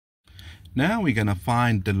Now we're gonna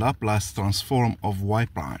find the Laplace transform of y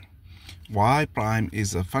prime. Y prime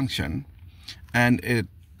is a function and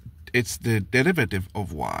it's the derivative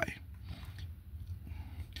of y.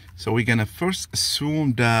 So we're gonna first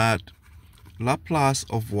assume that Laplace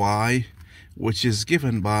of y, which is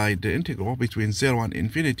given by the integral between 0 and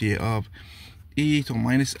infinity of e to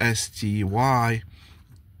minus st y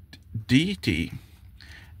dt,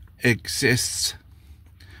 exists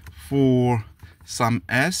for some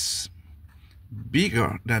s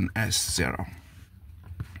bigger than s0.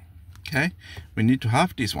 Okay, we need to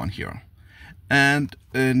have this one here. And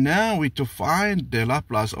now to find the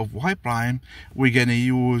Laplace of y prime, we're gonna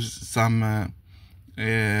use some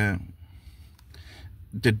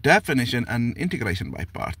the definition and integration by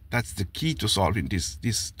part. That's the key to solving this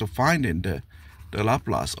to finding the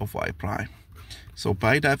Laplace of y prime. So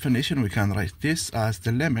by definition, we can write this as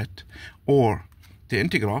the limit or the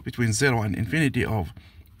integral between 0 and infinity of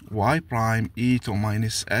y prime e to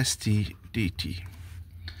minus st dt.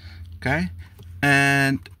 Okay,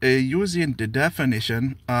 and using the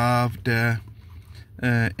definition of the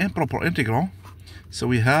improper integral, so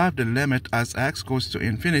we have the limit as x goes to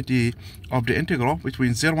infinity of the integral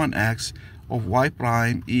between 0 and x of y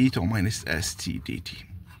prime e to minus st dt.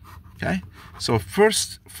 Okay, so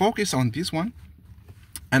first focus on this one,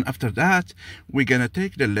 and after that we're gonna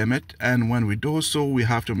take the limit, and when we do so we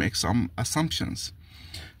have to make some assumptions.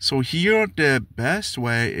 So here the best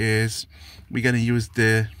way is we're gonna use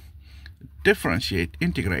the differentiate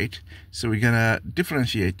integrate. So we're gonna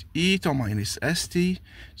differentiate e to minus st.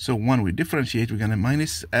 So when we differentiate, we're gonna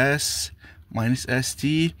minus s minus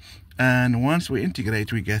st, and once we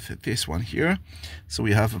integrate we get this one here. So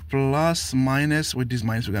we have a plus minus, with this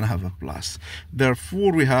minus we're gonna have a plus.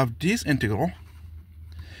 Therefore we have this integral,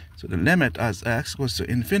 so the limit as x goes to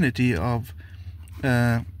infinity of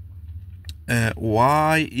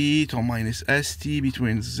y e to minus st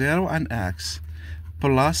between 0 and x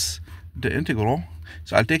plus the integral.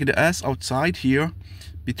 So I'll take the s outside here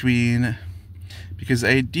between, because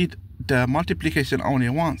I did the multiplication only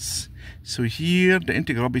once. So here the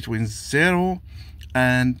integral between 0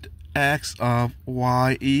 and x of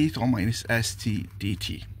y e to minus st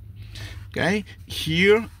dt. Okay,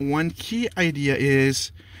 here one key idea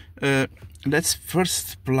is let's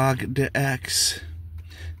first plug the x.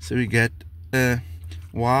 So we get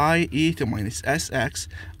y e to minus sx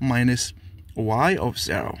minus y of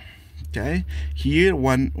 0. Okay, here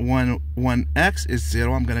when x is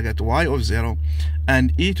 0, I'm gonna get y of 0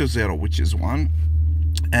 and e to 0, which is 1,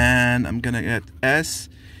 and I'm gonna get s,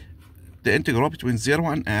 the integral between 0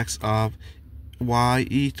 and x of y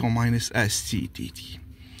e to minus st dt.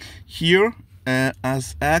 Here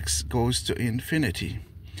as x goes to infinity,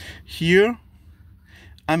 here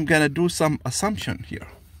I'm gonna do some assumption here,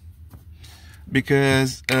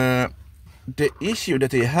 because the issue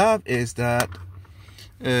that I have is that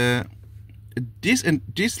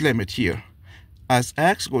this limit here as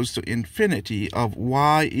x goes to infinity of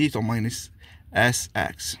y e to minus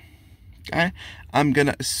sx. Okay, I'm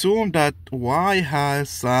gonna assume that y has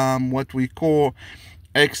some what we call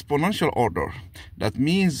exponential order. That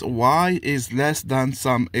means y is less than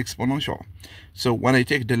some exponential. So when I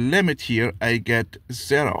take the limit here, I get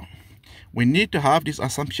 0. We need to have this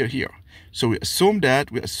assumption here. So we assume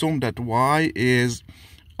that y is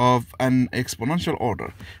of an exponential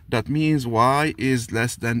order. That means y is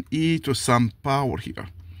less than e to some power here.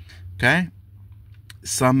 Okay,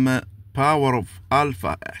 some power of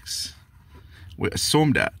alpha x. We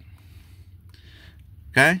assume that.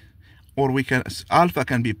 Okay, or we can, alpha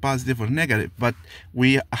can be positive or negative, but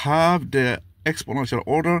we have the exponential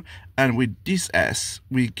order, and with this s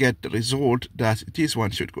we get the result that this one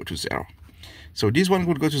should go to 0. So this one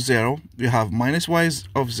would go to 0. We have minus y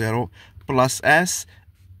of 0 plus s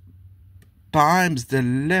times the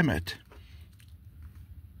limit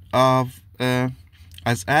of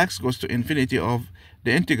as x goes to infinity of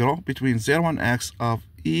the integral between 0 and x of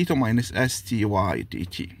e to minus sty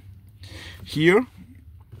dt. Here,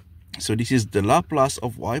 so this is the Laplace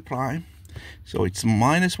of y prime. So it's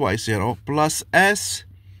minus y0 plus s.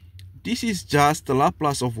 This is just the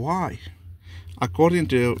Laplace of y according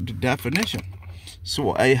to the definition.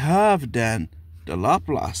 So I have then the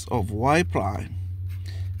Laplace of y prime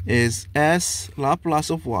is s Laplace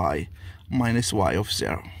of y minus y of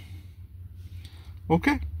 0.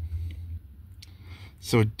 Okay,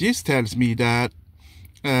 so this tells me that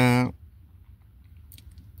I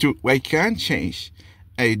can change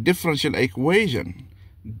a differential equation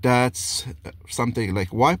that's something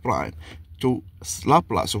like y prime to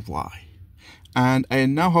Laplace of y, and I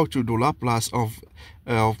know how to do Laplace of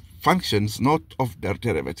functions, not of their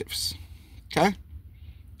derivatives. Okay,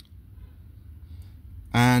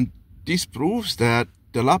 And this proves that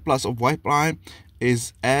the Laplace of y prime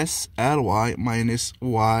is s ly minus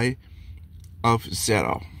y of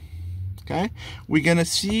 0. Okay, we're gonna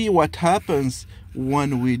see what happens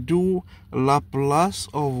when we do Laplace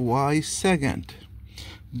of y second,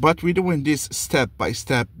 but we're doing this step by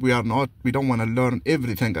step. We don't want to learn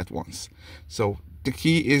everything at once. So the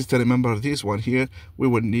key is to remember this one here. We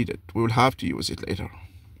will need it, we will have to use it later.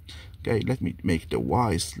 Okay, let me make the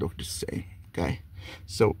y's look the same. Okay,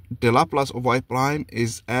 so the Laplace of y prime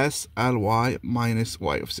is s ly minus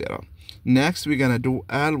y of 0. Next we're gonna do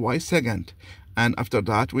ly second, and after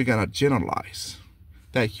that we're gonna generalize.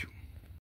 Thank you.